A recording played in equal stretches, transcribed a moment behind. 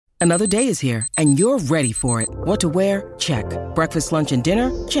Another day is here, and you're ready for it. What to wear? Check. Breakfast, lunch, and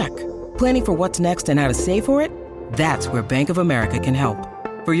dinner? Check. Planning for what's next and how to save for it? That's where Bank of America can help.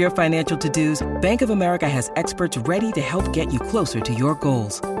 For your financial to-dos, Bank of America has experts ready to help get you closer to your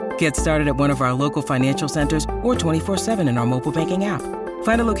goals. Get started at one of our local financial centers or 24/7 in our mobile banking app.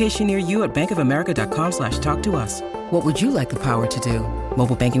 Find a location near you at bankofamerica.com/talktous. What would you like the power to do?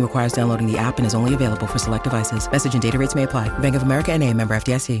 Mobile banking requires downloading the app and is only available for select devices. Message and data rates may apply. Bank of America N.A., member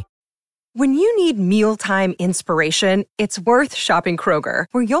FDIC. When you need mealtime inspiration, it's worth shopping Kroger,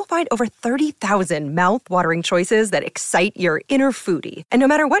 where you'll find over 30,000 mouth-watering choices that excite your inner foodie. And no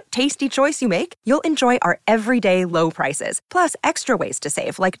matter what tasty choice you make, you'll enjoy our everyday low prices, plus extra ways to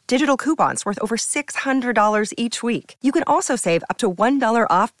save, like digital coupons worth over $600 each week. You can also save up to $1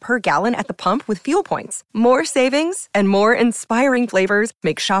 off per gallon at the pump with fuel points. More savings and more inspiring flavors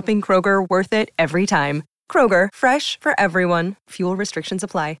make shopping Kroger worth it every time. Kroger, fresh for everyone. Fuel restrictions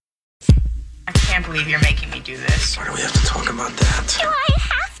apply. I can't believe you're making me do this. Why do we have to talk about that? Do I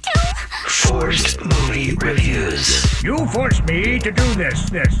have to? Forced movie reviews. You forced me to do this.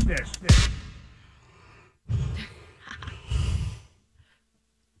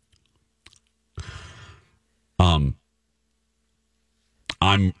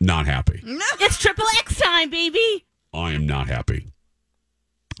 I'm not happy. It's Triple X time, baby. I am not happy.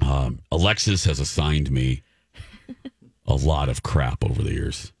 Alexis has assigned me a lot of crap over the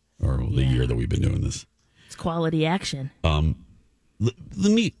years, or the year that we've been doing this. It's quality action. So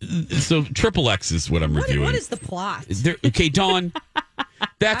Triple X is what I'm reviewing. What is the plot? Okay, Dawn,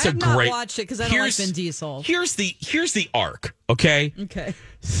 that's a great. I have not watched it because I don't like Vin Diesel. Here's the arc. Okay. Okay.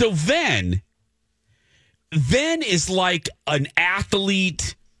 So Vin is like an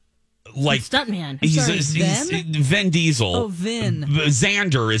athlete. Like stuntman. He's Vin Diesel. Oh, Vin.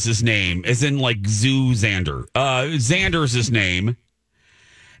 Xander is his name, as in like Zoo Xander. Xander is his name,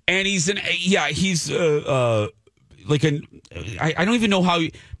 and he's like I don't even know how.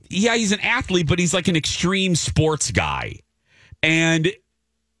 He's an athlete, but he's like an extreme sports guy, and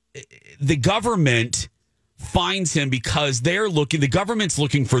the government finds him because the government's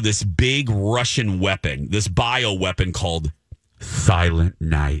looking for this big Russian weapon, this bioweapon called Silent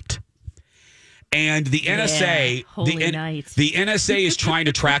Night. And the NSA, the NSA is trying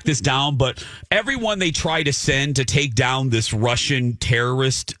to track this down, but everyone they try to send to take down this Russian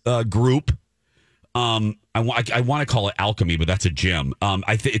terrorist group, I want to call it Alchemy, but that's a gym.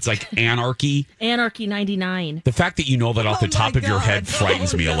 It's like Anarchy. Anarchy 99. The fact that you know that off the top of your head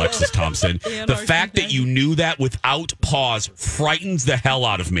frightens me, Alexis Thompson. The fact that you knew that without pause frightens the hell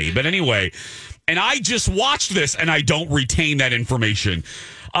out of me. But anyway, and I just watched this and I don't retain that information.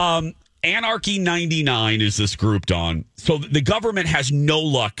 Anarchy 99 is this group, Dawn. So the government has no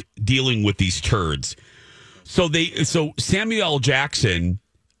luck dealing with these turds. So Samuel L. Jackson,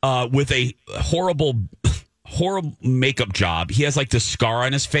 with a horrible makeup job, he has like this scar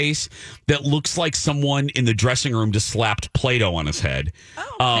on his face that looks like someone in the dressing room just slapped Play-Doh on his head.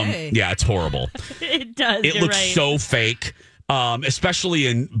 Oh, okay. Yeah, it's horrible. It does. It looks so fake, especially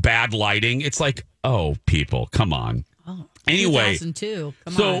in bad lighting. It's like, oh, people, come on. Oh, anyway, 2002.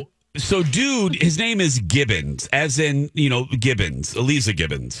 Come on. So, dude, his name is Gibbons, as in, Gibbons, Eliza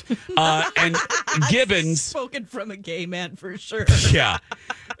Gibbons. And Gibbons. Spoken from a gay man for sure. Yeah.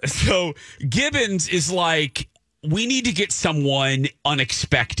 So Gibbons is like, we need to get someone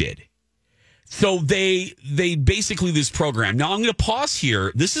unexpected. So they basically this program. Now, I'm going to pause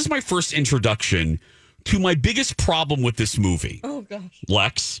here. This is my first introduction to my biggest problem with this movie. Oh, gosh.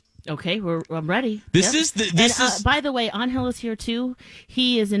 Lex. Okay, I'm ready. This yep. is. By the way, Angel is here too.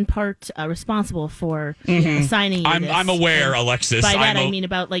 He is in part responsible for assigning. I'm aware, Alexis. By that I mean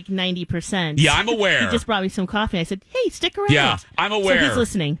about like 90%. Yeah, I'm aware. He just brought me some coffee. I said, "Hey, stick around." Yeah, I'm aware. So he's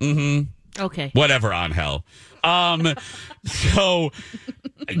listening. Mm-hmm. Okay. Whatever, Angel. Oh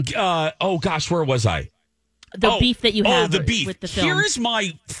gosh, where was I? The beef that you have. The beef. With the film. Here is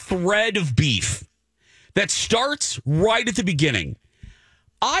my thread of beef that starts right at the beginning.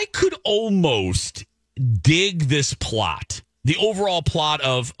 I could almost dig this plot, the overall plot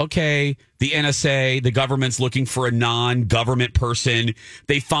of, okay, the NSA, the government's looking for a non-government person.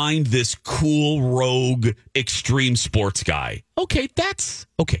 They find this cool, rogue, extreme sports guy. Okay, that's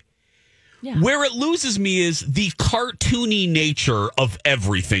okay. Yeah. Where it loses me is the cartoony nature of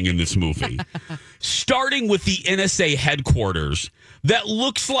everything in this movie. Starting with the NSA headquarters that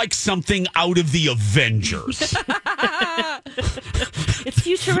looks like something out of the Avengers. It's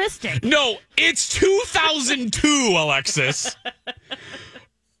futuristic. No, it's 2002, Alexis.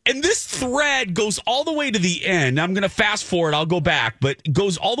 And this thread goes all the way to the end. I'm going to fast forward. I'll go back, but it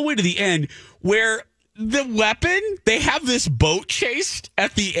goes all the way to the end where the weapon, they have this boat chase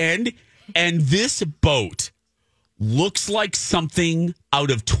at the end, and this boat looks like something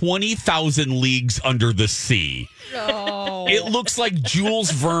out of 20,000 Leagues Under the Sea. Oh. It looks like Jules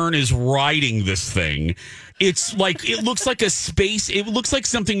Verne is riding this thing. It looks like a space. It looks like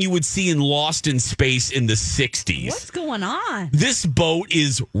something you would see in Lost in Space in the 60s. What's going on? This boat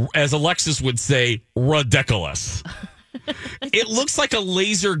is, as Alexis would say, ridiculous. It looks like a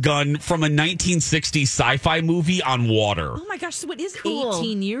laser gun from a 1960s sci-fi movie on water. Oh my gosh! So it is Cool.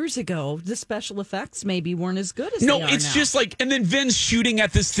 18 years ago. The special effects maybe weren't as good as No, they are it's now. just like, and then Vin's shooting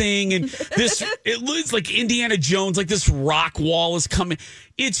at this thing, and this, it looks like Indiana Jones, like this rock wall is coming.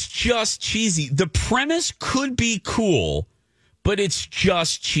 It's just cheesy. The premise could be cool, but it's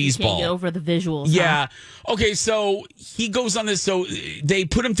just Can't get cheeseball. over the visuals. Yeah. Okay, so he goes on this. So they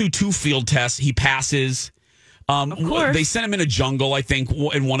put him through 2 field tests. He passes. Of course. They sent him in a jungle, I think,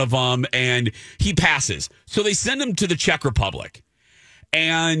 in one of them, and he passes. So they send him to the Czech Republic,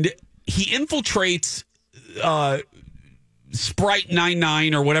 and he infiltrates Sprite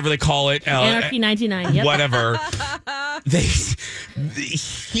 99 or whatever they call it. Anarchy 99. Yep. Whatever.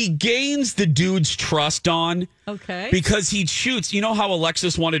 He gains the dude's trust on. Okay. Because he shoots. You know how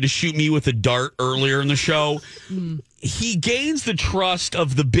Alexis wanted to shoot me with a dart earlier in the show? He gains the trust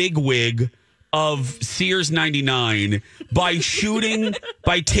of the bigwig of Sears 99 by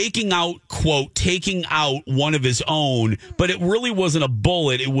taking out one of his own, but it really wasn't a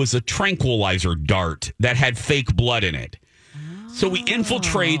bullet. It was a tranquilizer dart that had fake blood in it. So he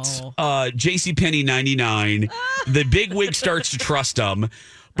infiltrates JCPenney 99. The bigwig starts to trust him,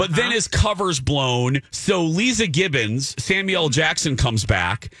 but then his cover's blown. So Lisa Gibbons, Samuel L. Jackson comes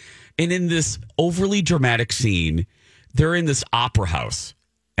back, and in this overly dramatic scene, they're in this opera house,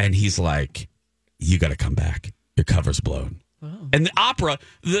 and he's like, "You got to come back. Your cover's blown." Oh. And the opera,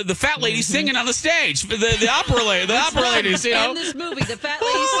 the fat lady singing on the stage, the opera ladies, you know, In this movie, the fat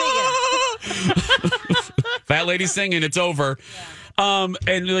lady singing. fat lady singing. It's over. And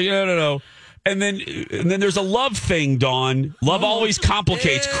you're like, no. And then there's a love thing, Dawn. Love always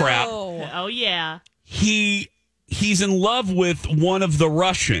complicates crap. Oh, yeah. He's in love with one of the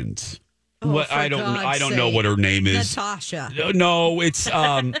Russians. I don't know what her name is. Natasha. No, it's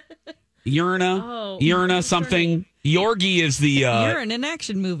Yurna something. Yorgi is the You're in an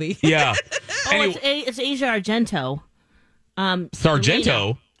action movie. yeah. Oh, it's Asia Argento.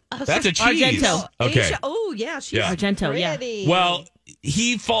 Sargento. That's a cheese. Argento. Okay. Asia, oh, yeah. She's Argento, yeah. pretty. Well,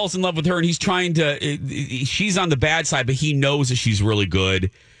 he falls in love with her, and he's trying to. She's on the bad side, but he knows that she's really good.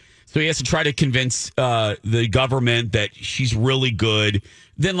 So he has to try to convince the government that she's really good.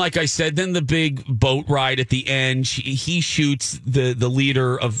 Then, like I said, then the big boat ride at the end. He shoots the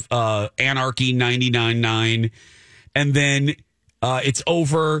leader of Anarchy 99.9, and then it's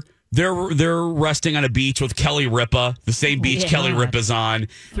over. They're resting on a beach with Kelly Ripa, the same beach Kelly Ripa's on.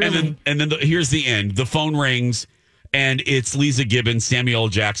 Thrilling. And then here's the end. The phone rings, and it's Lisa Gibbons, Samuel L.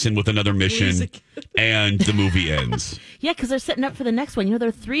 Jackson with another mission, and the movie ends. Yeah, because they're setting up for the next one. You know, there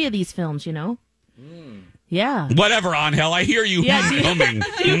are 3 of these films, you know? Yeah. Whatever, Angel. I hear you humming.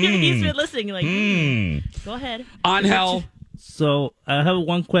 He's been listening. Like, go ahead. Angel. So I have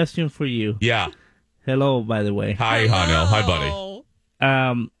one question for you. Yeah. Hello, by the way. Hi, Angel. Hi, buddy.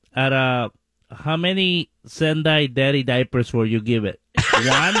 How many Sendai daddy diapers will you give it?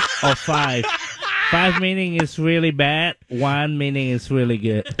 1 or 5? 5 meaning it's really bad. 1 meaning it's really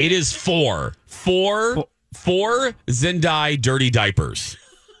good. It is 4. 4 Zendai dirty diapers.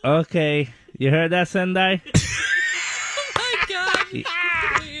 Okay. You heard that, Sendai? Oh, my God.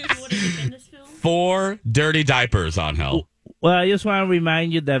 4 dirty diapers, Angel. Well, I just want to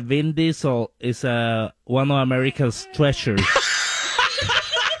remind you that Vin Diesel is one of America's treasures.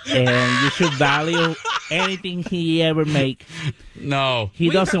 And you should value anything he ever make. No. He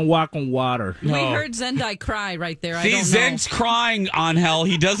doesn't walk on water. We heard Zendai cry right there. See, Zen's crying, Angel.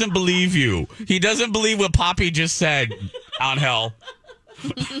 He doesn't believe you. He doesn't believe what Poppy just said, Angel.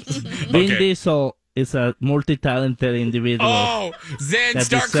 Vin Diesel is a multi-talented individual. Oh, Zen, that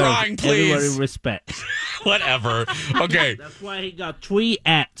start deserves crying, please. Everybody respect. Whatever. Okay. That's why he got 3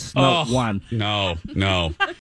 acts, not 1. No.